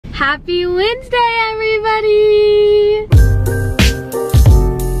Happy Wednesday, everybody!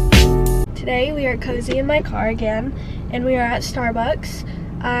 Today we are cozy in my car again, and we are at Starbucks.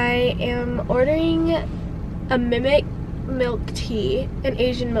 I am ordering a Mimic milk tea, an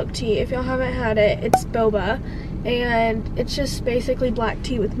Asian milk tea. If y'all haven't had it, it's boba, and it's just basically black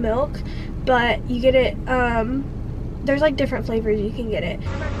tea with milk, but you get it, there's like different flavors you can get it.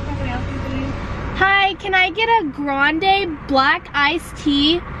 Hi, can I get a grande black iced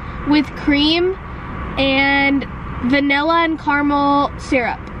tea with cream and vanilla and caramel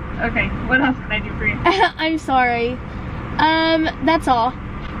syrup? Okay, what else can I do for you? I'm sorry. That's all. All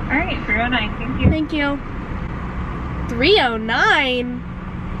right, 309, thank you. Thank you. 309?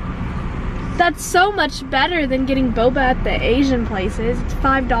 That's so much better than getting boba at the Asian places. It's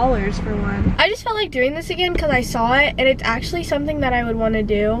 $5 for one. I just felt like doing this again because I saw it, and it's actually something that I would want to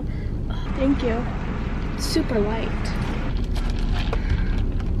do. Oh, thank you. It's super light.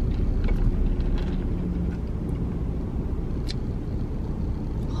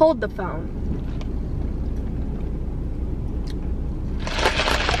 Hold the phone.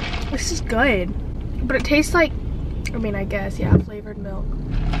 This is good, but it tastes like, I mean, I guess, yeah, flavored milk.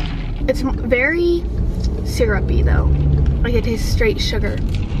 It's very syrupy though. Like it tastes straight sugar.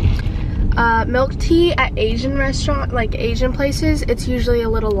 Milk tea at Asian restaurant, like Asian places, it's usually a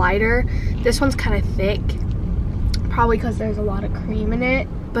little lighter. This one's kind of thick, probably because there's a lot of cream in it,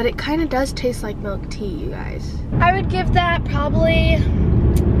 but it kind of does taste like milk tea, you guys. I would give that probably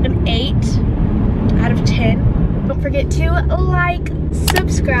an 8 out of 10. Don't forget to like,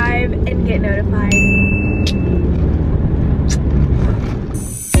 subscribe, and get notified.